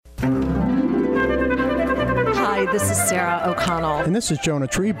Hi, this is Sarah O'Connell. And this is Jonah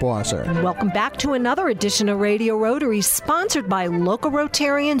Treebosser. And welcome back to another edition of Radio Rotary, sponsored by local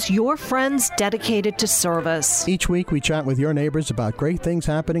Rotarians, your friends dedicated to service. Each week we chat with your neighbors about great things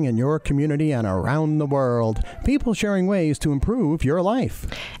happening in your community and around the world. People sharing ways to improve your life.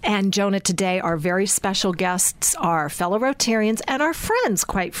 And Jonah, today our very special guests are fellow Rotarians and our friends,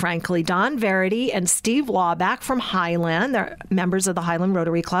 quite frankly, Don Verity and Steve Lawback from Highland. They're members of the Highland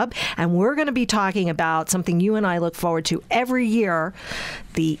Rotary Club. And we're going to be talking about something you and I look forward to every year,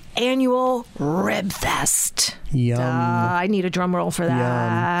 the annual Rib Fest. Yum. I need a drum roll for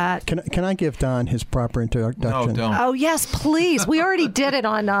that. Can I give Don his proper introduction? No, don't. Oh, yes, please. We already did it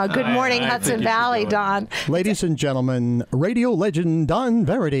on Good Morning Hudson Valley, Don. Ladies and gentlemen, radio legend Don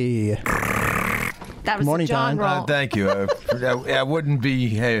Verity. That was morning, a John Don. roll. Thank you. I wouldn't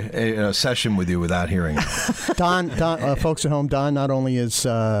be a session with you without hearing it. Don, folks at home, Don not only is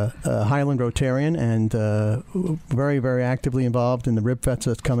a Highland Rotarian and very, very actively involved in the Rib Fest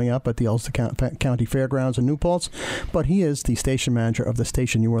that's coming up at the Ulster County Fairgrounds in New Paltz, but he is the station manager of the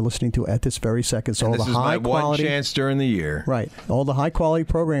station you are listening to at this very second. So And all this the is high my quality, one chance during the year. right? All the high quality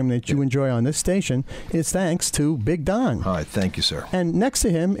program that you enjoy on this station is thanks to Big Don. All right. Thank you, sir. And next to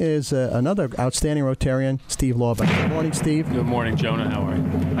him is another outstanding Rotarian, Steve Lawback. Good morning, Steve. Good morning, Jonah. How are you?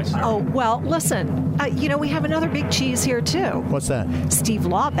 Hi, sir. Oh, well, listen, we have another big cheese here, too. What's that? Steve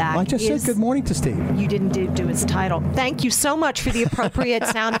Lawback. I just said good morning to Steve. You didn't do his title. Thank you so much for the appropriate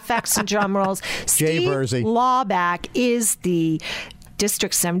sound effects and drum rolls. Jay Steve Bursey. Lawback is the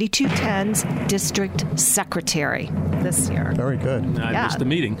District 7210's District Secretary this year. Very good. I missed the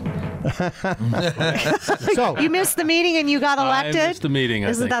meeting. So You missed the meeting and you got elected? I missed the meeting,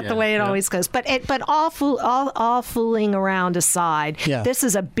 Isn't that the way it always goes? But all fooling around aside, Yeah. this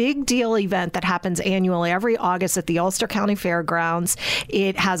is a big deal event that happens annually every August at the Ulster County Fairgrounds.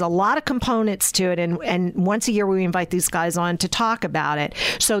 It has a lot of components to it, and once a year we invite these guys on to talk about it.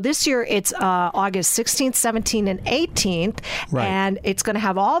 So this year it's August 16th, 17th, and 18th, Right. and it's going to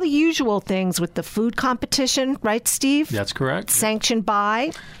have all the usual things with the food competition, right, Steve? That's correct. Sanctioned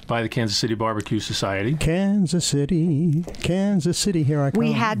by By the Kansas City Barbecue Society. Kansas City, here I come.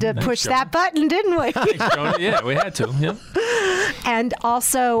 We had to push Jonah. that button, didn't we? Thanks, Jonah. Yeah, we had to. Yeah. And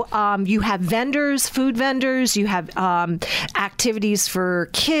also, you have vendors, food vendors. You have activities for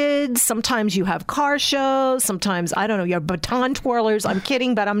kids. Sometimes you have car shows. Sometimes, I don't know, you have baton twirlers. I'm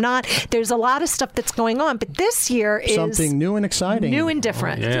kidding, but I'm not. There's a lot of stuff that's going on. But this year is something new and exciting. new and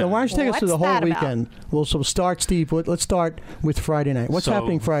different. Oh, yeah. So why don't you take us through the What's whole that about? weekend? Well, so start, Steve. Let's start with Friday night. What's So,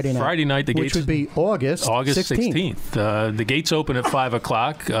 happening Friday night? Friday night, the which gates- would be August 16th. The gates open at 5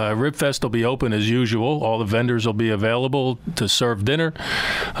 o'clock. Rib Fest will be open as usual. All the vendors will be available to serve dinner.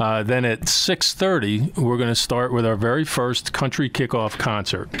 Then at 6:30, we're going to start with our very first country kickoff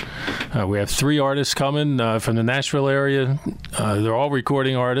concert. We have 3 artists coming from the Nashville area. They're all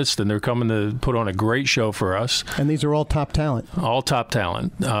recording artists, and they're coming to put on a great show for us. And these are all top talent. All top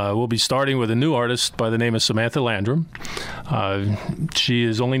talent. We'll be starting with a new artist by the name of Samantha Landrum. She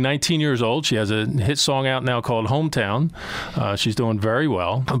is only 19 years old. She has a hit song out now called Hometown. She's doing very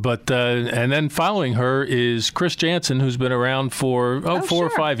well. And then following her is Chris Jansen, who's been around for 4 or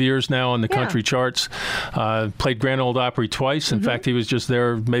 5 years now on the country charts. Played Grand Ole Opry twice. In fact, he was just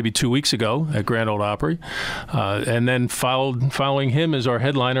there maybe 2 weeks ago at Grand Ole Opry. And then following him is our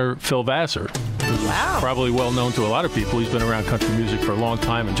headliner, Phil Vassar. Wow. Probably well known to a lot of people. He's been around country music for a long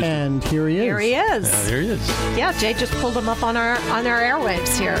time. And here he is. Here he is. Yeah, there he is. Yeah, Jay just pulled him up on our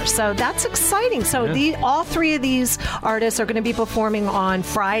airwaves here. So that's exciting. So all 3 of these artists are going to be performing on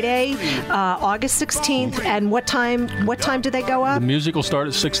Friday, August 16th. And what time do they go up? The music will start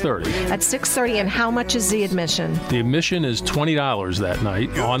at 6:30. At 6:30. And how much is the admission? The admission is $20 that night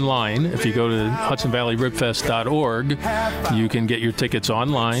online. If you go to HudsonValleyRibFest.org, you can get your tickets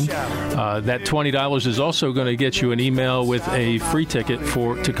online. That $20 is also going to get you an email with a free ticket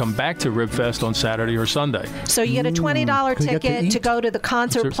to come back to RibFest on Saturday or Sunday. So you get a $20 you get to ticket to eat? go to the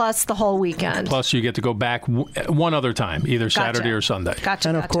concert plus the whole weekend. Plus, you get to go back one other time, either Saturday or Sunday. Gotcha.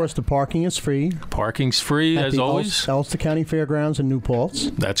 And of course, the parking is free. Parking's free, at as the always. Ulster County Fairgrounds in New Paltz.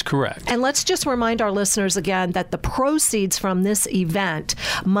 That's correct. And let's just remind our listeners again that the proceeds from this event,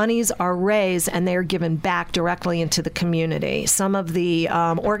 monies are raised and they are given back directly into the community. Some of the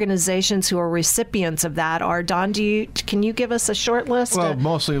organizations who are recipients of that are. Don, can you give us a short list? Well,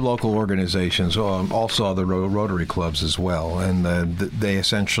 mostly local organizations, also other Rotary clubs as well, and they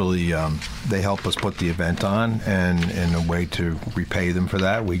essentially they help us put the event on, and in a way to repay them for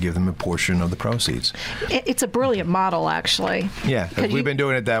that, we give them a portion of the proceeds. It's a brilliant model, actually. Yeah, we've been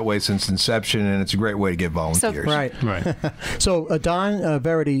doing it that way since inception, and it's a great way to get volunteers. Right. So Don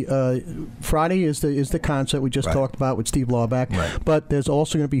Verity, Friday is the concert we just talked about with Steve Lawback, but there's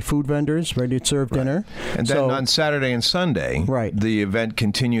also going to be food vendors ready to serve dinner. And then on Saturday and Sunday, the event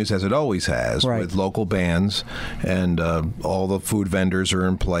continues as it always has with local bands, and all the food vendors are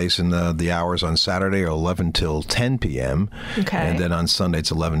in place, and the hours on Saturday are 11 till 10 p.m. And then on Sunday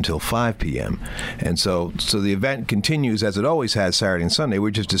it's 11 till 5 p.m. And so the event continues as it always has Saturday and Sunday.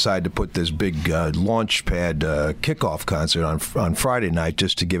 We just decided to put this big launch pad kickoff concert on Friday night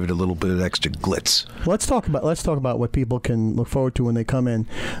just to give it a little bit of extra glitz. Let's talk about what people can look forward to when they come in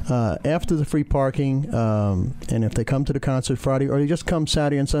after the free parking, and if they come to the concert Friday or they just come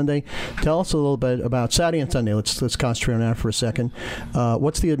Saturday and Sunday. Tell us a little bit about Saturday and Sunday. Let's concentrate on that for a second.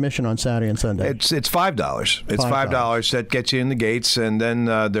 What's the admission on Saturday and Sunday? It's $5. It's $5 that gets you in the gates, and then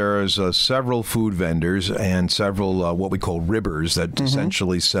there's several food vendors and several what we call ribbers that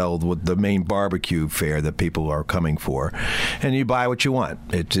essentially sell with the main barbecue fare that people are coming for, and you buy what you want.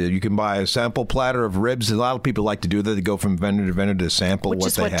 You can buy a sample platter of ribs. A lot of people like to do that. They go from vendor to vendor to sample what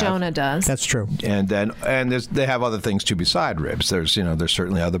they have. Which is what Jonah does. That's true. And then they have other things too beside ribs. There's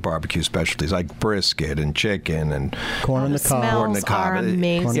certainly other barbecue specialties like brisket and chicken and corn on the cob. Corn on the cob.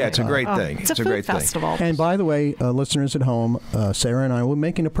 Amazing. Yeah, it's a great thing. It's a food festival. And by the way, listeners at home, Sarah and I will be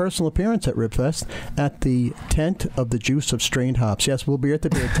making a personal appearance at Ribfest at the tent of the Juice of Strained Hops. Yes, we'll be at the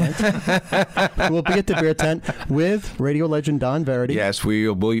beer tent. We'll be at the beer tent with radio legend Don Verity. Yes,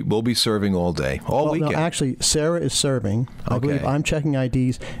 we'll be serving all day, all weekend. No, actually, Sarah is serving. I believe I'm checking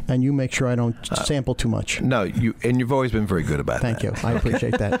IDs, and you make sure I don't sample too much. No, you've always been very good about that. Thank you. I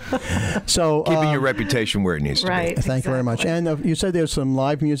appreciate that. So keeping your reputation where it needs to be. Thank you very much. And you said there's some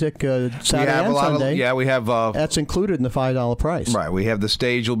live music Saturday and Sunday. We have. That's included in the $5 price. Right. We have the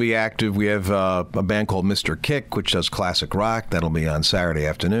stage will be active. We have a band called Mr. Kick, which does classic rock. That'll be on Saturday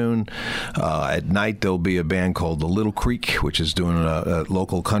afternoon. At night, there'll be a band called The Little Creek, which is doing a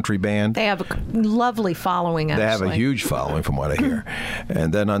local country band. They have a lovely following, actually. They have a huge following, from what I hear.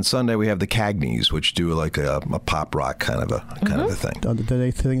 And then on Sunday, we have the Cagneys, which do like a pop rock kind of a thing. Do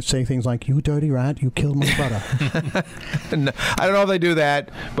they say things like, "You dirty rat, you killed my brother"? No, I don't know if they do that,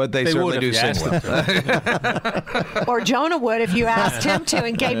 but they certainly do sing well. Or Jonah would if you asked him to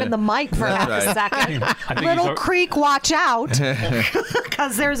and gave him the mic for half a second. Little Creek, watch out,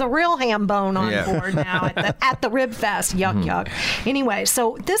 because there's a real ham bone on board now at the Rib Fest. Yuck, yuck. Anyway,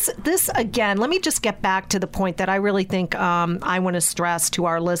 so this again, let me just get back to the point that I really think I want to stress to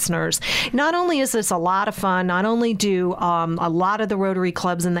our listeners. Not only is this a lot of fun, not only do a lot of the Rotary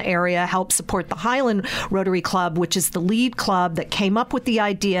clubs in the area help support the Highland Rotary Club, which is the lead club that came up with the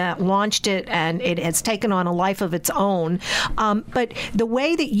idea, launched it, and it has taken on a life of its own. But the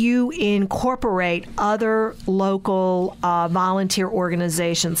way that you incorporate other local volunteer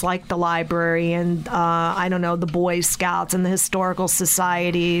organizations like the library and, the Boy Scouts and the historical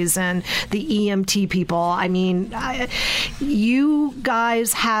societies and the EMT people, I mean, you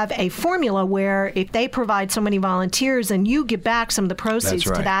guys have a formula where if they provide so many volunteers and you give back some of the proceeds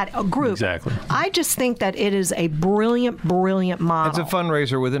to that group. Exactly. I just think that it is a brilliant, brilliant model. It's a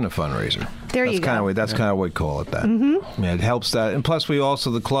fundraiser within a fundraiser. That's kind of what we call it that. Mm-hmm. Yeah, it helps that. And plus,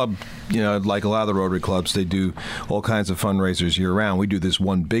 the club, like a lot of the Rotary clubs, they do all kinds of fundraisers year-round. We do this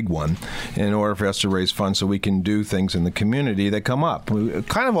one big one in order for us to raise funds so we can do things in the community that come up. We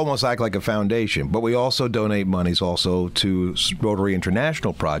kind of almost act like a foundation, but we also donate monies also to Rotary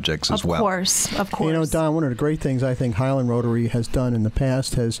International projects as well. Of course. Don, one of the great things I think Highland Rotary has done in the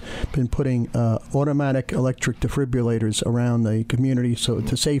past has been putting automatic electric defibrillators around the community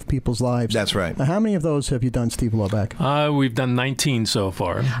to save people's lives. That's right. Now, how many of those have you done, Steve Lawback? We've done 19 so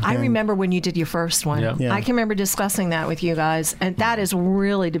far. I remember when you did your first one. Yeah. I can remember discussing that with you guys, and that is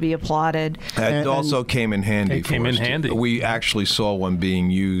really to be applauded. It also came in handy. It came in handy. We actually saw one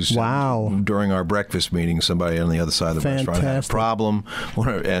being used during our breakfast meeting. Somebody on the other side of the restaurant had a problem,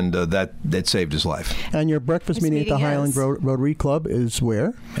 and that saved his life. And your breakfast meeting at the Highland Rotary Club is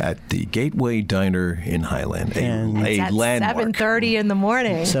where? At the Gateway Diner in Highland. It's at landmark. 7:30 in the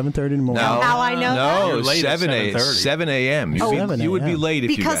morning. 7:30 in the morning. No, how I know that? No, 7 a.m. You would be late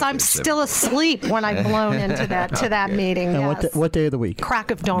if you got because I'm still asleep when I've blown into that meeting. And what day of the week?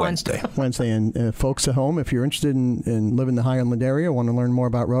 Crack of dawn. Wednesday. And folks at home, if you're interested in living in the Highland area, want to learn more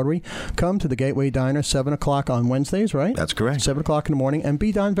about Rotary, come to the Gateway Diner, 7 o'clock on Wednesdays, right? That's correct. 7 o'clock in the morning, and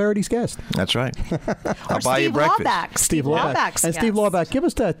be Don Verity's guest. That's right. I'll or buy Steve you breakfast. Lawback. Steve Lawback. And Steve Lawback, give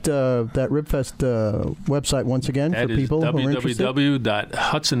us that RibFest website once again that for people who are interested.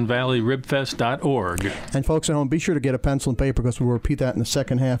 www.hudsonvalleyribfest.org. And folks at home, be sure to get a pencil and paper because we'll repeat that in the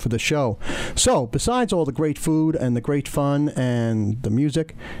second half of the show. So, besides all the great food and the great fun and the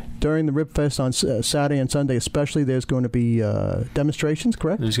music, during the RibFest on Saturday and Sunday especially, there's going to be demonstrations,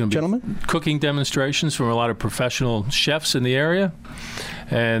 correct? There's going to be gentlemen? Cooking demonstrations from a lot of professional chefs in the area.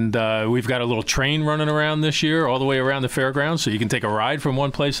 And we've got a little train running around this year all the way around the fairgrounds, so you can take a ride from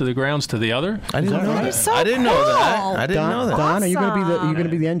one place of the grounds to the other. I didn't know that. So I didn't know that. I didn't know that. Don, are you going to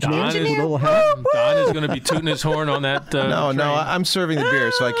be the engineer with a little hat? Don is going to be tooting his horn on that train. No, I'm serving the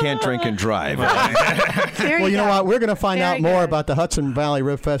beer, so I can't drink and drive. Well, you know what? We're going to find out more about the Hudson Valley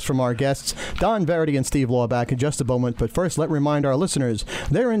RibFest from our guests, Don Verity and Steve Lawback, in just a moment. But first, let me remind our listeners,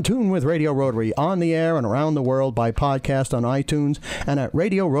 they're in tune with Radio Rotary, on the air and around the world by podcast on iTunes and at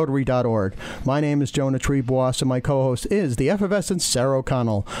RadioRotary.org. My name is Jonah Trebois, and my co-host is the effervescent Sarah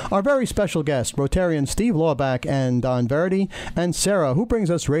O'Connell. Our very special guest, Rotarian Steve Lawback and Don Verity. And Sarah, who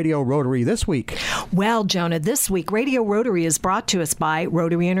brings us Radio Rotary this week? Well, Jonah, this week, Radio Rotary is brought to us by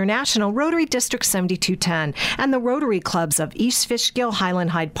Rotary International, Rotary District 7210, and the Rotary Clubs of East Fishkill, Highland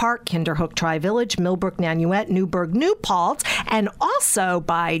Hyde Park, Kinderhook Tri-Village, Millbrook, Nanuet, Newburgh, New Paltz, and also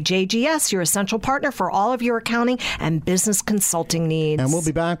by JGS, your essential partner for all of your accounting and business consulting needs. And we'll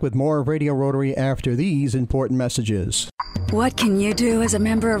be back with more of Radio Rotary after these important messages. What can you do as a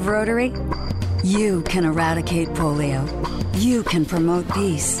member of Rotary? You can eradicate polio. You can promote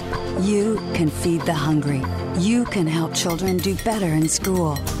peace. You can feed the hungry. You can help children do better in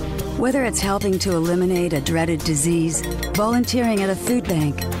school. Whether it's helping to eliminate a dreaded disease, volunteering at a food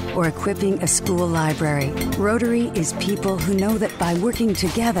bank, or equipping a school library, Rotary is people who know that by working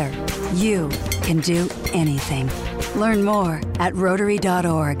together, you can do anything. Learn more at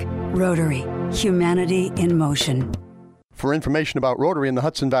Rotary.org. Rotary. Humanity in motion. For information about Rotary in the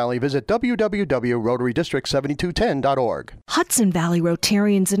Hudson Valley, visit www.rotarydistrict7210.org. Hudson Valley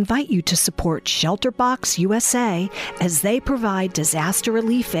Rotarians invite you to support ShelterBox USA as they provide disaster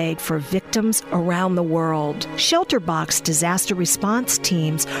relief aid for victims around the world. ShelterBox disaster response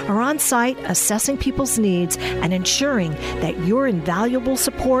teams are on site assessing people's needs and ensuring that your invaluable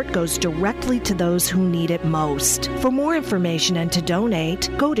support goes directly to those who need it most. For more information and to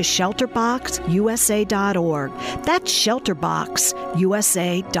donate, go to shelterboxusa.org. That's shelterboxusa.org.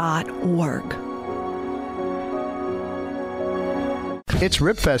 It's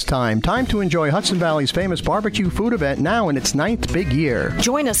RibFest time. Time to enjoy Hudson Valley's famous barbecue food event now in its 9th big year.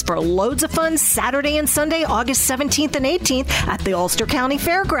 Join us for loads of fun Saturday and Sunday, August 17th and 18th at the Ulster County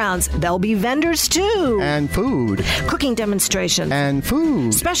Fairgrounds. There'll be vendors too. And food. Cooking demonstrations. And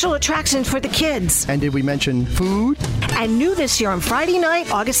food. Special attractions for the kids. And did we mention food? And new this year on Friday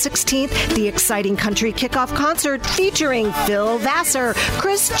night, August 16th, the exciting country kickoff concert featuring Phil Vassar,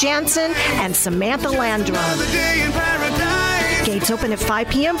 Chris Jansen, and Samantha Landrum. Gates open at 5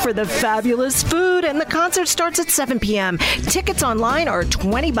 p.m. for the fabulous food, and the concert starts at 7 p.m. Tickets online are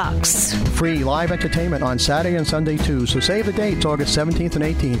 $20. Free live entertainment on Saturday and Sunday, too, so save the dates, August 17th and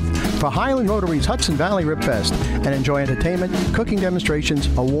 18th, for Highland Rotary's Hudson Valley RibFest, and enjoy entertainment, cooking demonstrations,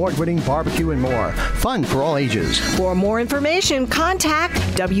 award-winning barbecue, and more. Fun for all ages. For more information, contact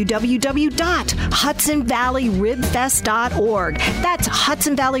www.hudsonvalleyribfest.org. That's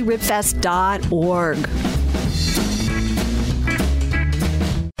hudsonvalleyribfest.org.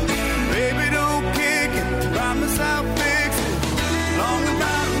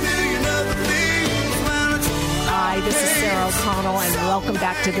 This is Sarah O'Connell, and welcome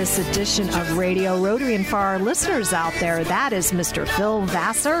back to this edition of Radio Rotary. And for our listeners out there, that is Mr. Phil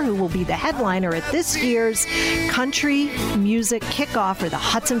Vassar, who will be the headliner at this year's country music kickoff for the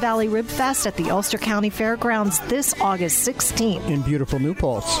Hudson Valley RibFest at the Ulster County Fairgrounds this August 16th. In beautiful New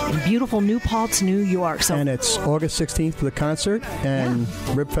Paltz. In beautiful New Paltz, New York. And it's August 16th for the concert and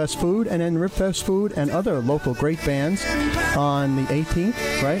RibFest food, and then RibFest food and other local great bands on the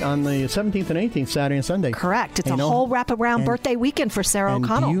 18th, right? On the 17th and 18th, Saturday and Sunday. Correct. It's a whole wraparound birthday weekend for Sarah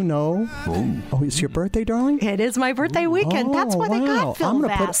O'Connell. Do you know? Oh, it's your birthday, darling? It is my birthday weekend. Oh, that's why they got Phil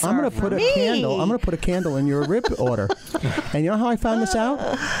Vassar. I'm going to put a candle. I'm going to put a candle in your rib order. And you know how I found this out?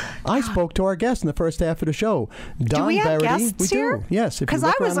 I spoke to our guest in the first half of the show. Don do we have Verity. Guests here? Do. Yes. Because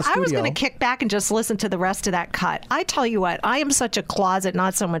I was going to kick back and just listen to the rest of that cut. I tell you what, I am such a closet,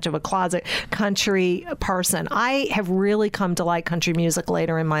 not so much of a closet, country person. I have really come to like country music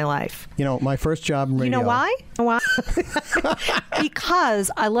later in my life. You know, my first job in radio. You know why?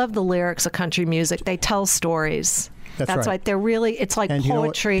 Because I love the lyrics of country music. They tell stories. That's right. They're really, it's like and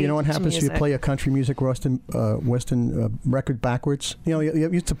poetry. Do you know what happens if you play a country music Western record backwards? You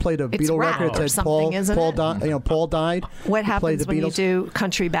used to play the Beatle record that said Paul died. What happens when you do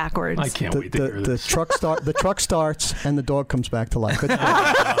country backwards? I can't wait to hear this. The truck starts and the dog comes back to life.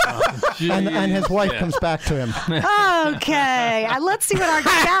 and his wife comes back to him. Okay. Let's see what our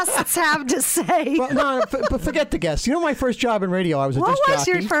guests have to say. Well, no, but forget the guests. You know, my first job in radio, I was a disc jockey. What was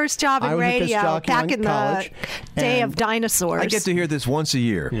your first job in radio back in college, the day of dinosaurs? I get to hear this once a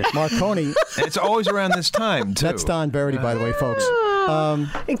year. Yeah. Marconi. And it's always around this time, too. That's Don Verity, by the way, folks.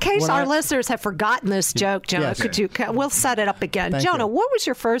 In case our listeners have forgotten this joke, Jonah, we'll set it up again. Thank Jonah, you. what was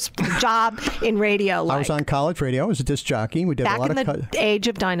your first job in radio like? I was on college radio. I was a disc jockey. We did back a lot in the age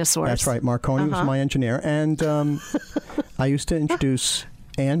of dinosaurs. That's right. Marconi was my engineer. And I used to introduce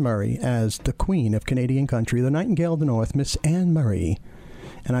Anne Murray as the queen of Canadian country, the Nightingale of the North, Miss Anne Murray.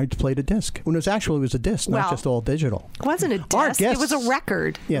 And I played a disc. When it was a disc, not just all digital. It wasn't a disc. It was a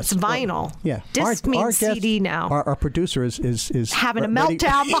record. Yes. It's vinyl. Yeah. Disc means CD now. Our producer is having a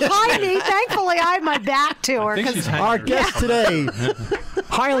meltdown behind me. Thankfully, I have my back to her. Our guest today,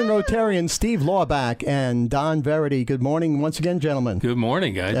 Highland Rotarian Steve Laubach and Don Verity. Good morning once again, gentlemen. Good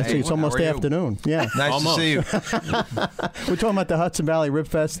morning, guys. That's it's almost afternoon. Yeah. Nice to see you. We're talking about the Hudson Valley Rib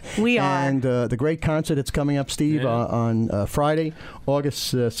Fest. We are. And the great concert that's coming up, Steve, on Friday,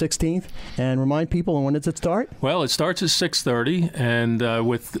 August 16th. And remind people, when does it start? Well, it starts at 6:30, and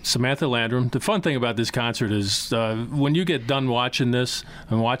with Samantha Landrum. The fun thing about this concert is when you get done watching this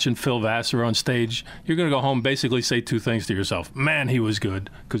and watching Phil Vassar on stage, you're going to go home, basically say two things to yourself. Man, he was good,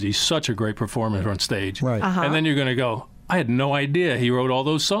 because he's such a great performer on stage. Right. And then you're going to go, I had no idea he wrote all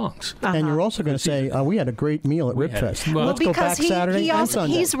those songs. And you're also going to say, we had a great meal at Ribfest. Well, let's go back Saturday and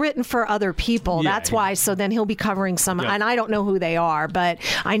Sunday. He's written for other people. That's why. So then he'll be covering some, and I don't know who they are, but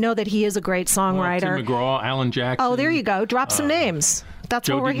I know that he is a great songwriter. Tim McGraw, Alan Jackson. Oh, there you go. Drop some names. That's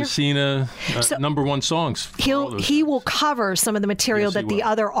Joe what we're here. Messina, number one songs. He will cover some of the material that the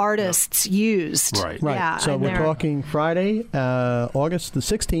other artists used. Right. Yeah, so we're talking Friday, August the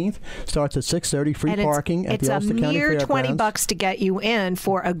 16th. Starts at 6:30. Free parking at the Ulster County Fairgrounds. It's a mere $20 to get you in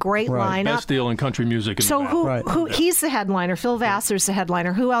for a great lineup. Best deal in country music. So who? He's the headliner. Phil Vassar's the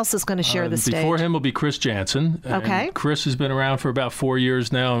headliner. Who else is going to share the stage? Before him will be Chris Jansen. Okay. Chris has been around for about 4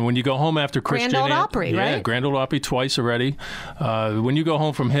 years now. And when you go home after Chris Grand Ole Opry, right? Yeah, Grand Ole Opry twice already. When you go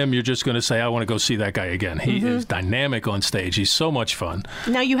home from him, you're just going to say, I want to go see that guy again. He is dynamic on stage. He's so much fun.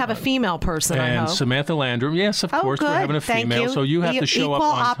 Now you have a female person, and I hope. Samantha Landrum. Yes, of course. Good. We're having a female, so you have to show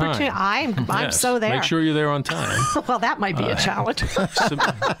up on time. I'm so there. Make sure you're there on time. Well, that might be a challenge.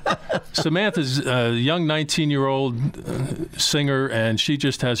 Samantha's a young 19-year-old singer, and she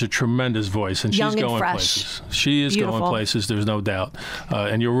just has a tremendous voice, and she's going places. She is going places, there's no doubt.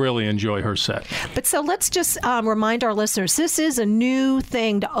 And you'll really enjoy her set. But so let's just remind our listeners, this is a new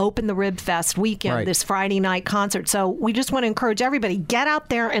thing to open the Rib Fest weekend, this Friday night concert. So we just want to encourage everybody, get out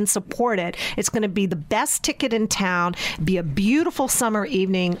there and support it. It's going to be the best ticket in town, be a beautiful summer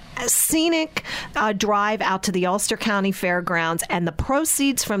evening, a scenic drive out to the Ulster County Fairgrounds, and the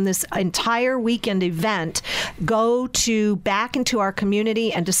proceeds from this entire weekend event go back into our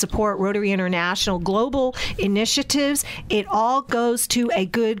community and to support Rotary International global initiatives. It all goes to a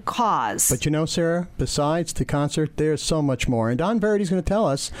good cause. But you know, Sarah, besides the concert, there's so much more. And Don Verity's going to tell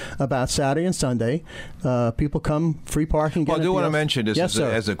us about Saturday and Sunday. People come, free parking. Well, I do want to mention this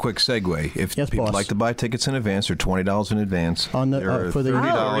as a quick segue. If people would like to buy tickets in advance, they're $20 in advance. For the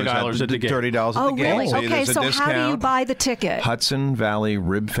 $30 at the gate. $30 at the gate. Really? Okay, so how do you buy the ticket?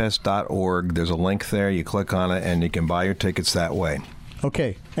 HudsonValleyRibFest.org. There's a link there. You click on it, and you can buy your tickets that way.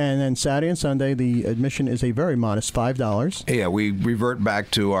 Okay, and then Saturday and Sunday, the admission is a very modest $5. Yeah, we revert back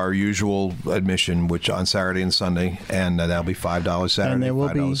to our usual admission, which on Saturday and Sunday, and that'll be $5 Saturday,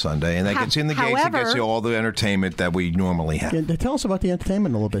 $5 Sunday, and that gets you in the gates. It gets you all the entertainment that we normally have. Yeah, tell us about the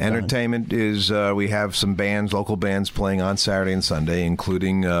entertainment a little bit. Entertainment is we have some bands, local bands, playing on Saturday and Sunday,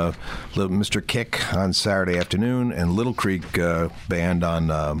 including Mr. Kick on Saturday afternoon and Little Creek Band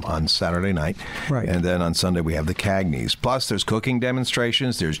on Saturday night. Right, and then on Sunday we have the Cagneys. Plus, there's cooking demonstrations.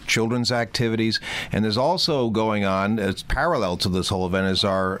 There's children's activities, and there's also going on, as parallel to this whole event, is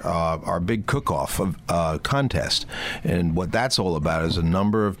our big cook-off contest. And what that's all about is a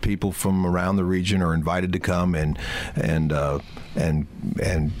number of people from around the region are invited to come and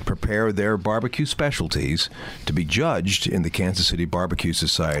prepare their barbecue specialties to be judged in the Kansas City Barbecue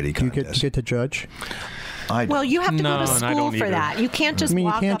Society contest. You get to judge? Well, you have to go to school for that. You can't just you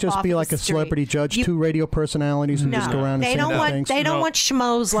walk can't up just off be the like a street. celebrity judge, two radio personalities who just go around and say things. They don't want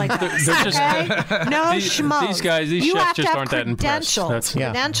schmoes like that. No schmoes. These guys, these you chefs have to just have aren't that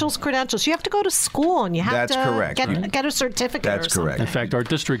impressed. Credentials. You have to go to school and you have That's to correct. Get a certificate. That's or something. correct. In fact, our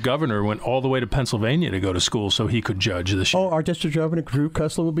district governor went all the way to Pennsylvania to go to school so he could judge this year. Oh, our district governor, Drew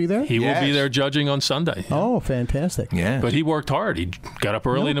Kessler, will be there? He will be there judging on Sunday. Oh, fantastic. Yeah. But he worked hard. He got up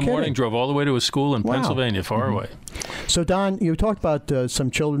early in the morning, drove all the way to a school in Pennsylvania, far away. So, Don, you talked about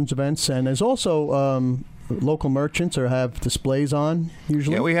some children's events, and there's also local merchants or have displays on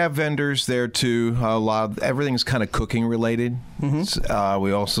usually. Yeah, we have vendors there too. Everything's kind of cooking related. Mm-hmm.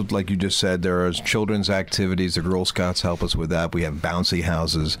 We also, like you just said, there are children's activities. The Girl Scouts help us with that. We have bouncy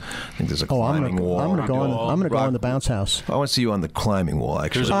houses. I think there's a climbing wall. I'm going to go on the bounce house. I want to see you on the climbing wall.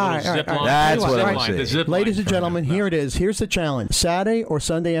 Actually, there's a little zip line. That's what I want to see. Ladies and gentlemen, here it is. Here's the challenge: Saturday or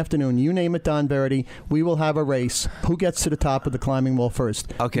Sunday afternoon, you name it, Don Verity. We will have a race. Who gets to the top of the climbing wall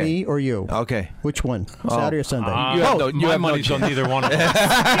first? Okay. Me or you? Okay. Which one? Saturday or Sunday? My money's on neither one of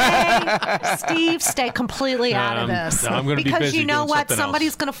us. Steve, stay completely out of this. I'm going to be because busy you know doing what? something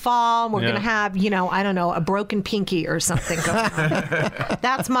Somebody's going to fall, and we're going to have, I don't know, a broken pinky or something going on.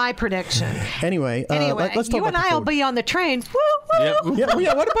 That's my prediction. Anyway, let's talk you and about I will be on the train. Woo, woo.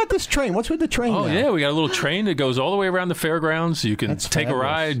 Yeah. What about this train? What's with the train? Oh, now? yeah. We got a little train that goes all the way around the fairgrounds. You can take fabulous. a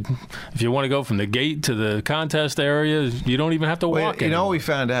ride. If you want to go from the gate to the contest area, you don't even have to walk. You know what we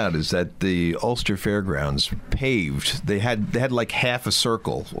found out is that the Ulster Fairgrounds paved. They had like half a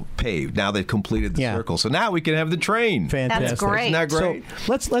circle paved. Now they've completed the circle. So now we can have the train. Fantastic. That's great. Isn't that great?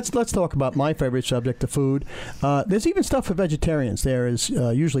 So let's talk about my favorite subject, the food. There's even stuff for vegetarians. There is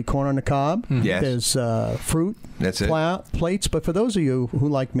usually corn on the cob. Yes. There's fruit. That's it. Plates. But for those of you who,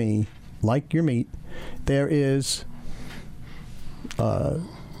 like me, like your meat, there is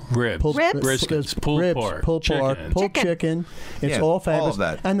ribs, briskets, pulled chicken. It's all fabulous. All of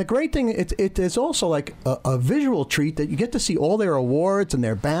that. And the great thing, it is also like a visual treat that you get to see all their awards and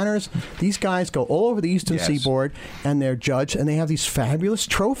their banners. These guys go all over the Eastern Seaboard, and they're judged, and they have these fabulous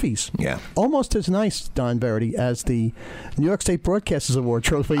trophies. Yeah. Almost as nice, Don Verity, as the New York State Broadcasters Award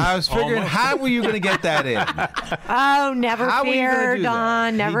trophy. I was figuring, how were you going to get that in? Oh, never fear,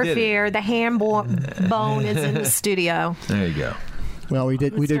 Don. Never fear. The ham bone is in the studio. There you go. Well, we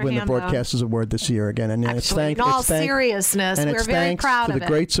did win the Broadcasters Award this year again, and actually, in all seriousness, we're very proud of it. To the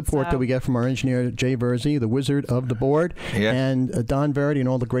great support that we get from our engineer Jay Verzi, the wizard of the board, and Don Verity, and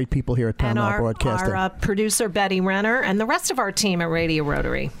all the great people here at Town Hall Broadcasting. And our producer Betty Renner, and the rest of our team at Radio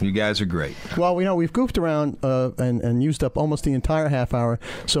Rotary. You guys are great. Well, we've goofed around and used up almost the entire half hour,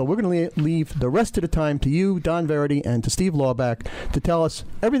 so we're going to leave the rest of the time to you, Don Verity, and to Steve Lawback to tell us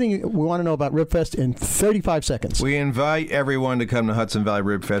everything we want to know about RibFest in 35 seconds. We invite everyone to come to Hudson Valley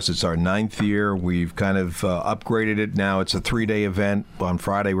Rib Fest. It's our 9th year. We've kind of upgraded it now. It's a 3-day event. On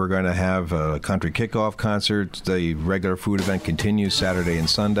Friday, we're going to have a country kickoff concert. The regular food event continues Saturday and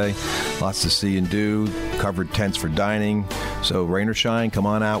Sunday. Lots to see and do. Covered tents for dining. So rain or shine, come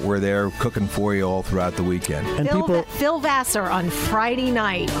on out. We're there cooking for you all throughout the weekend. And Phil Vassar on Friday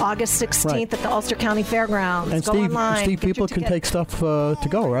night, August 16th at the Ulster County Fairgrounds. And Go online. Steve, people can take stuff to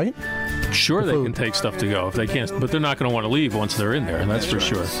go, right? Sure, they can take stuff to go if they can't, but they're not going to want to leave once they're in there. That's for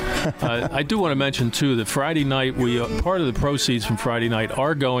sure. I do want to mention too that Friday night, part of the proceeds from Friday night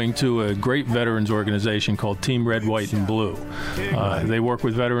are going to a great veterans organization called Team Red, White, and Blue. They work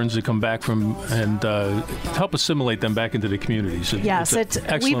with veterans to come back from and help assimilate them back into the community. So yes, it's an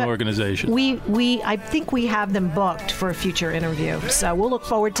excellent organization. I think we have them booked for a future interview, so we'll look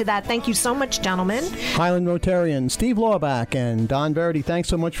forward to that. Thank you so much, gentlemen. Highland Rotarian Steve Lawback and Don Verity, thanks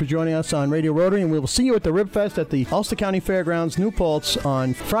so much for joining us on Radio Rotary, and we will see you at the RibFest at the Ulster County Fairgrounds, New Paltz,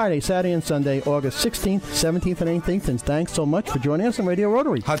 on Friday, Saturday, and Sunday, August 16th, 17th, and 18th. And thanks so much for joining us on Radio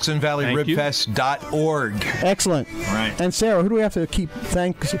Rotary. HudsonValleyRibFest.org. Excellent. Right. And Sarah, who do we have to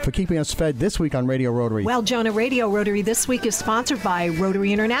thanks for keeping us fed this week on Radio Rotary? Well, Jonah, Radio Rotary this week is sponsored by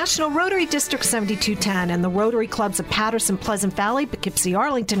Rotary International, Rotary District 7210, and the Rotary Clubs of Patterson, Pleasant Valley, Poughkeepsie,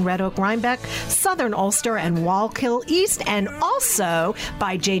 Arlington, Red Oak, Rhinebeck, Southern Ulster, and Wallkill East, and also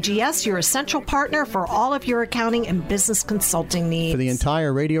by JGS, your essential partner for all of your accounting and business consulting needs. For the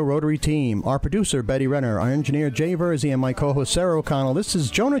entire Radio Rotary team, our producer, Betty Renner, our engineer, Jay Verzi, and my co-host, Sarah O'Connell, this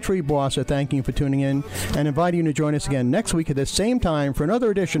is Jonah Treebwasser thanking you for tuning in and inviting you to join us again next week at the same time for another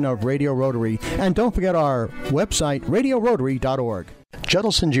edition of Radio Rotary. And don't forget our website, radiorotary.org.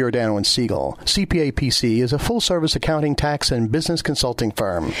 Judelson, Giordano & Siegel, CPA PC, is a full-service accounting, tax, and business consulting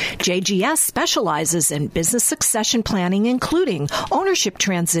firm. JGS specializes in business succession planning, including ownership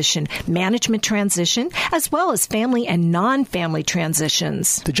transition, management transition, as well as family and non-family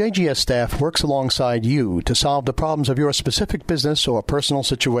transitions. The JGS staff works alongside you to solve the problems of your specific business or personal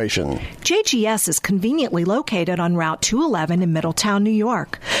situation. JGS is conveniently located on Route 211 in Middletown, New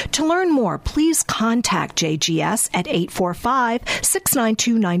York. To learn more, please contact JGS at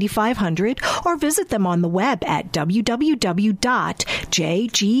 845-692-9500 or visit them on the web at www.jgspc.com.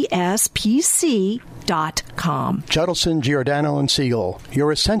 Judelson, Giordano & Siegel,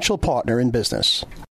 your essential partner in business.